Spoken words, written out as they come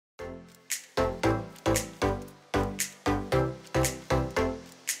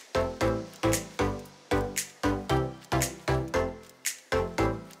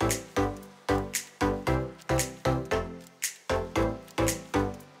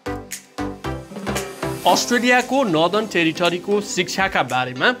अस्ट्रेलियाको नर्दर्न टेरिटरीको शिक्षाका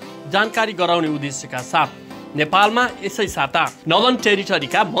बारेमा जानकारी गराउने उद्देश्यका साथ नेपालमा यसै साता नर्दर्न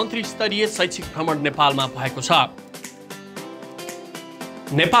टेरिटरीका मन्त्री स्तरीय शैक्षिक भ्रमण नेपालमा भएको छ।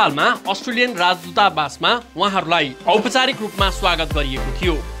 नेपालमा अस्ट्रेलियन राजदूतावासमा उहाँहरूलाई औपचारिक रूपमा स्वागत गरिएको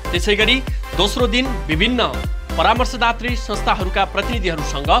थियो। त्यसैगरी दोस्रो दिन विभिन्न परामर्शदात्री संस्थाहरूका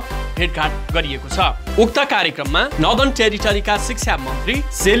प्रतिनिधिहरूसँग भेटघाट गरिएको छ। उक्त कार्यक्रममा नर्दर्न टेरिटरीका शिक्षा मन्त्री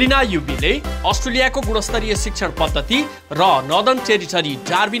सेलिना युबीले अस्ट्रेलियाको गुणस्तरीय शिक्षण पद्धति र नर्दर्न टेरिटरी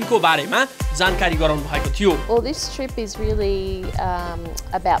डार्विनको बारेमा जानकारी गराउनु भएको थियो। Well, this trip is really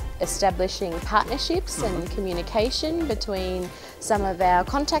about establishing partnerships and communication between some of our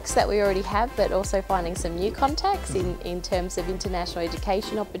contacts that we already have, but also finding some new contacts in terms of international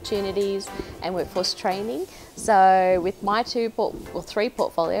education opportunities and workforce training. So with my three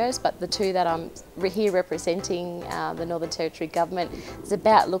portfolios, but the two that I'm here representing the Northern Territory Government, is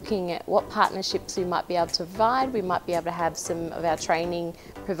about looking at what partnerships we might be able to provide. We might be able to have some of our training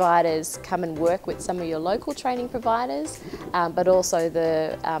providers come and work with some of your local training providers, but also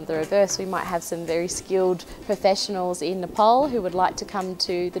the reverse. We might have some very skilled professionals in Nepal who would like to come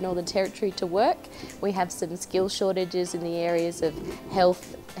to the Northern Territory to work. We have some skill shortages in the areas of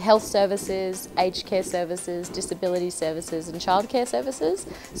health services, aged care services, disability services and childcare services.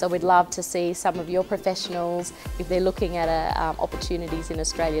 So we'd love to see some of your professionals, if they're looking at opportunities in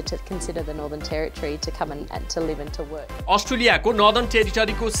Australia, to consider the Northern Territory to come and to live and to work. अस्ट्रेलियाको northern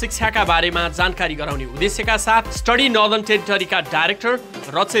टेरिटरीको शिक्षाका बारेमा जानकारी गराउने उद्देश्यका साथ study northern टेरिटरीका director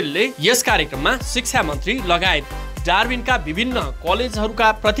रचेलले yes कार्यक्रममा शिक्षा मन्त्री लगायत डार्विनका विभिन्न कलेजहरूका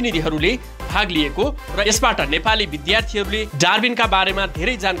प्रतिनिधिहरूले भाग लिएको र यसबाट नेपाली विद्यार्थीहरूले डार्विनका बारेमा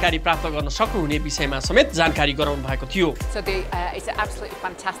धेरै जानकारी प्राप्त गर्न सक्नुहुने विषयमा समेत जानकारी गराउनु भएको थियो। So it's an absolutely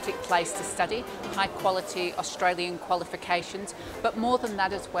fantastic place to study, high quality Australian qualifications, but more than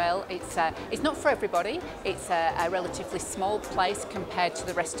that as well, it's not for everybody. It's a relatively small place compared to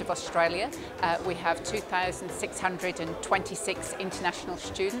the rest of Australia. We have 2,626 international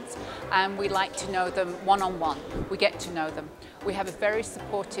students, and we like to know them one-on-one. We get to know them. We have a very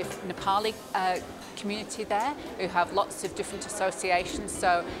supportive Nepali community there who have lots of different associations.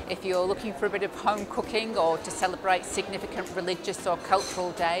 So if you're looking for a bit of home cooking or to celebrate significant religious or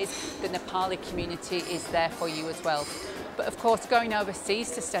cultural days, the Nepali community is there for you as well. But of course, going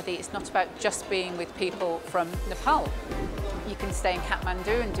overseas to study, it's not about just being with people from Nepal. You can stay in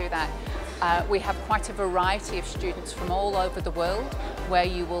Kathmandu and do that. We have quite a variety of students from all over the world where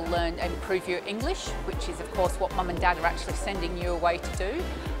you will learn and improve your English, which is of course what Mum and Dad are actually sending you away to do.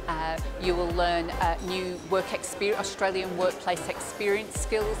 You will learn new Australian workplace experience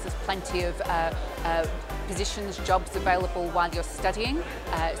skills. There's plenty of positions, jobs available while you're studying,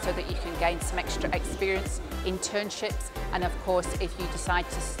 so that you can gain some extra experience, internships, and of course if you decide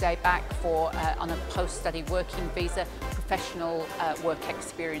to stay back on a post-study working visa, professional work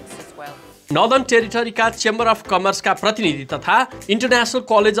experience as well. Northern टेरिटरीका chamber of कमर्सका प्रतिनिधि तथा international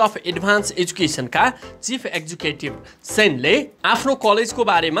college of advance एजुकेसनका chief executive सेनले आफ्नो कलेजको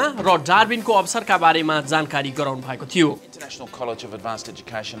बारेमा र डार्विनको अवसरका बारेमा जानकारी गराउनु भएको थियो। International College of Advanced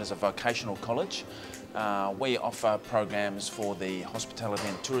Education is a vocational college. We offer programs for the hospitality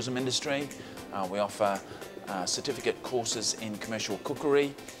and tourism industry. We offer certificate courses in commercial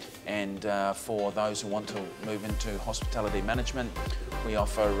cookery, and for those who want to move into hospitality management, we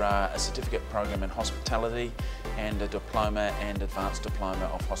offer a certificate program in hospitality and a diploma and advanced diploma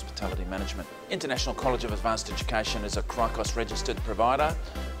of hospitality management. International College of Advanced Education is a CRICOS registered provider.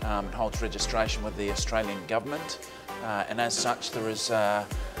 It holds registration with the Australian Government, and as such there is a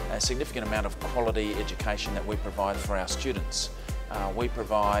significant amount of quality education that we provide for our students. We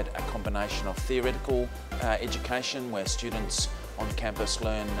provide a combination of theoretical education where students on campus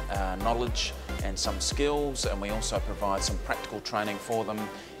learn knowledge and some skills, and we also provide some practical training for them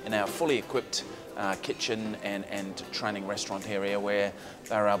in our fully equipped kitchen and training restaurant area where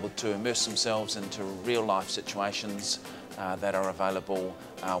they're able to immerse themselves into real life situations that are available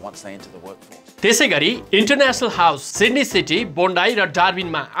once they enter the workforce. त्यसैगरी international house Sydney city, बोन्डाई र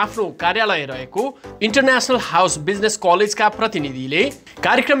डार्विनमा आफ्नो कार्यालय रहेको international house business कलेजका प्रतिनिधिले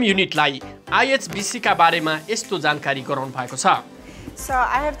कार्यक्रम युनिटलाई IHBC का बारेमा यस्तो जानकारी गराउनु भएको छ। So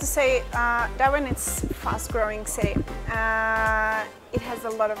I have to say, Darwin is a fast-growing city. It has a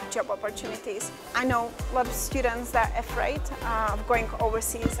lot of job opportunities. I know a lot of students that are afraid of going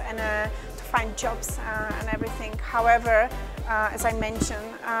overseas and to find jobs and everything. However, as I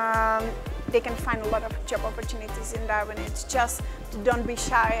mentioned, they can find a lot of job opportunities in Darwin. It's just don't be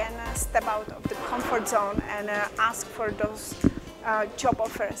shy and step out of the comfort zone and ask for those job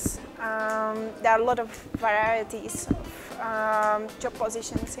offers. There are a lot of varieties of job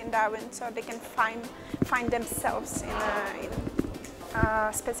positions in Darwin, so they can find themselves in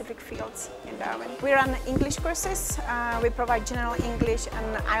specific fields in Darwin. We run English courses. We provide general English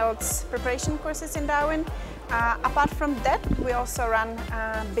and IELTS preparation courses in Darwin. Apart from that, we also run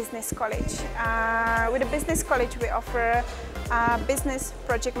business college. With a business college, we offer business,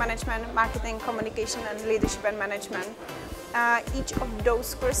 project management, marketing, communication, and leadership and management. Each of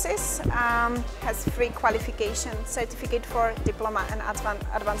those courses has free qualification, certificate for diploma and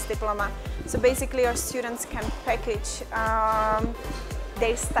advanced diploma. So basically our students can package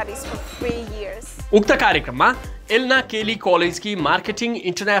their studies for 3 years. उक्त कार्यक्रममा एल्ना केली कलेजकी marketing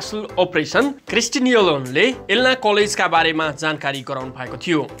international operation क्रिस्टिनियोलोनले एल्ना कलेजका बारेमा जानकारी गराउनु भएको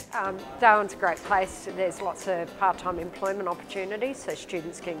थियो। Darwin's a great place. There's lots of part-time employment opportunities, so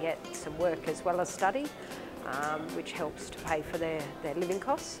students can get some work as well as study, which helps to pay for their living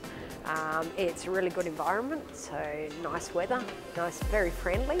costs. It's a really good environment, so nice weather, very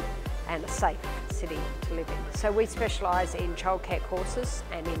friendly, and a safe city to live in. So we specialise in childcare courses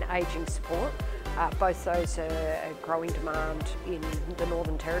and in ageing support. Both those are a growing demand in the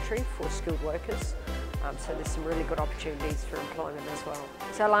Northern Territory for skilled workers. So there's some really good opportunities for employment as well.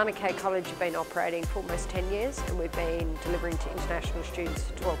 So Lana K College have been operating for almost 10 years and we've been delivering to international students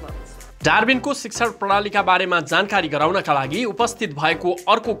for 12 months. डार्विनको शिक्षण प्रणालीका बारेमा जानकारी गराउनका लागि उपस्थित भएको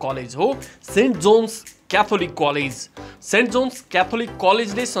अर्को college हो saint Jones Catholic college. Saint Jones Catholic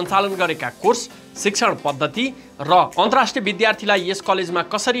कलेजले सञ्चालन गरेका कोर्स, शिक्षण पद्धति र अन्तर्राष्ट्रिय विद्यार्थीलाई यस कलेजमा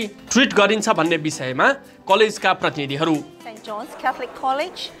कसरी ट्रिट गरिन्छ भन्ने विषयमा कलेजका प्रतिनिधिहरू। St. John's Catholic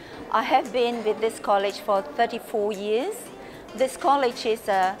College. I have been with this college for 34 years. This college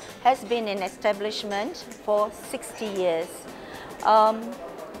has been in establishment for 60 years.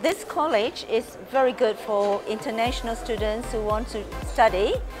 This college is very good for international students who want to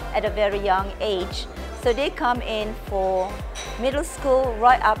study at a very young age. So they come in for middle school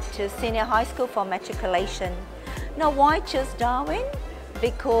right up to senior high school for matriculation. Now why choose Darwin?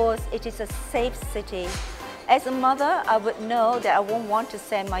 Because it is a safe city. As a mother, I would know that I won't want to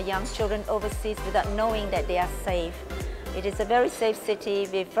send my young children overseas without knowing that they are safe. It is a very safe city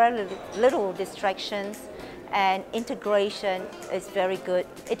with very little distractions, and integration is very good.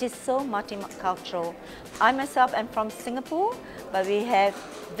 It is so multicultural. I myself am from Singapore, but we have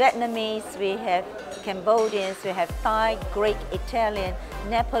Vietnamese, we have Cambodians, we have Thai, Greek, Italian,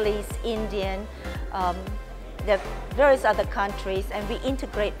 Nepalese, Indian. There are various other countries, and we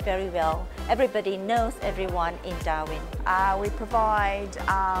integrate very well. Everybody knows everyone in Darwin. We provide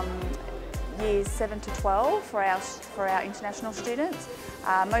years 7 to 12 for our international students,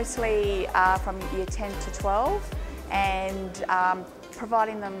 mostly from year 10 to 12, and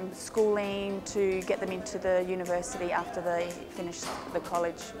providing them schooling to get them into the university after they finish the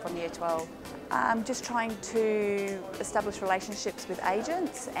college from year 12. Just trying to establish relationships with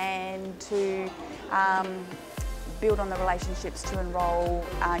agents and to build on the relationships to enrol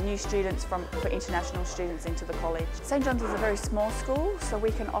new students for international students into the college. St. John's is a very small school, so we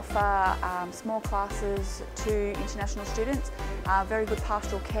can offer small classes to international students, very good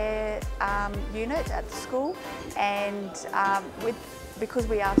pastoral care unit at the school, and because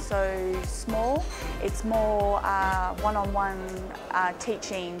we are so small, it's more one-on-one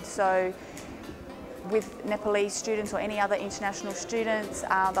teaching. So with Nepalese students or any other international students,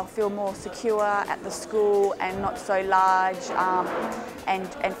 they'll feel more secure at the school and not so large,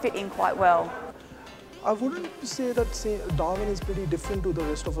 and fit in quite well. I wouldn't say that Darwin is pretty different to the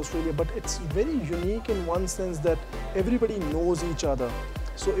rest of Australia, but it's very unique in one sense that everybody knows each other.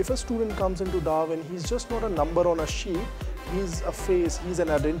 So if a student comes into Darwin, he's just not a number on a sheet, he's a face, he's an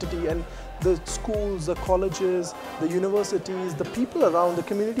identity, and the schools, the colleges, the universities, the people around, the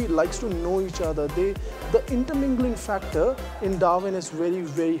community likes to know each other. The intermingling factor in Darwin is very,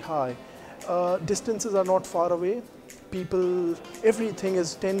 very high. Distances are not far away. People, everything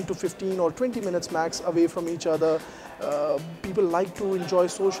is 10 to 15 or 20 minutes max away from each other. People like to enjoy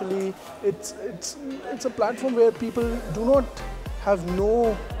socially. It's a platform where people do not have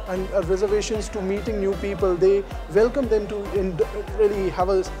no reservations to meeting new people. They welcome them to really have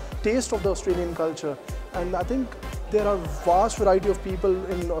a taste of the Australian culture. And I think there are vast variety of people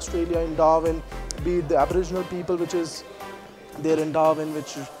in Australia, in Darwin, be it the Aboriginal people, which is there in Darwin,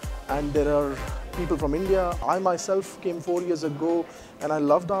 and there are people from India. I myself came 4 years ago and I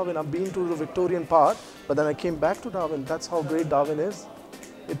love Darwin. I've been to the Victorian part, but then I came back to Darwin. That's how great Darwin is.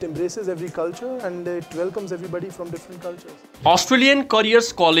 It embraces every culture and it welcomes everybody from different cultures. Australian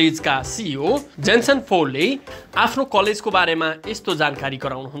Careers College का CEO Jansen फोर्डले आफ्नो कलेजको बारेमा यस्तो जानकारी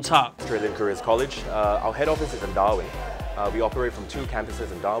गराउनुहुन्छ। Australian Careers College, our head office is in Darwin. We operate from 2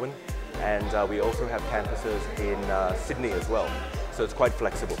 campuses in Darwin, and we also have campuses in Sydney as well. So it's quite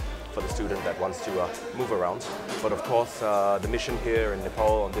flexible for the student that wants to move around. But of course, the mission here in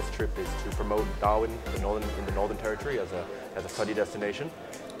Nepal on this trip is to promote Darwin in the Northern Territory as a study destination.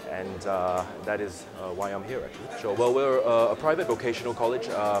 And that is why I'm here, actually. Sure. Well, we're a private vocational college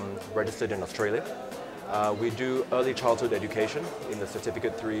registered in Australia. We do early childhood education in the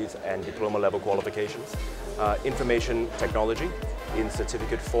Certificate 3s and Diploma level qualifications, information technology in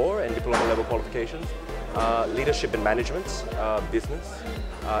Certificate 4 and Diploma level qualifications, leadership and management, business,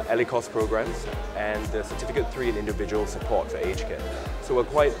 ELICOS programs, and the Certificate 3 in individual support for aged care. So we're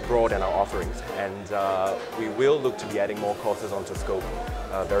quite broad in our offerings, and we will look to be adding more courses onto scope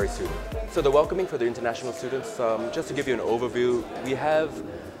very soon. So the welcoming for the international students, just to give you an overview, we have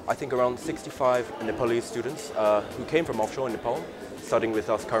I think around 65 Nepalese students who came from offshore in Nepal, studying with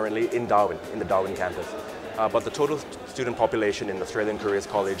us currently in Darwin, in the Darwin campus. But the total student population in Australian Careers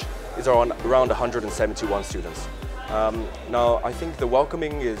College is around 171 students. Now, I think the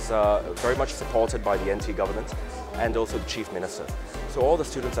welcoming is very much supported by the NT government and also the Chief Minister. So all the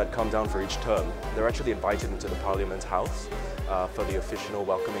students that come down for each term, they're actually invited into the Parliament House for the official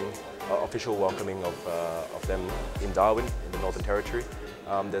welcoming of them in Darwin, in the Northern Territory.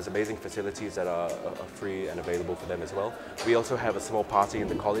 There's amazing facilities that are free and available for them as well. We also have a small party in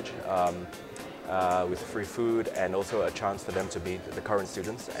the college with free food and also a chance for them to meet the current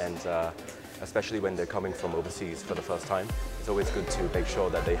students, and especially when they're coming from overseas for the first time. It's always good to make sure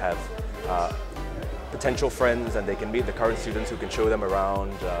that they have potential friends and they can meet the current students who can show them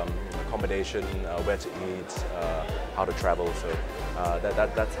around, accommodation, where to eat, how to travel. So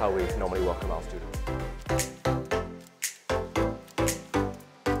that's how we normally welcome our students.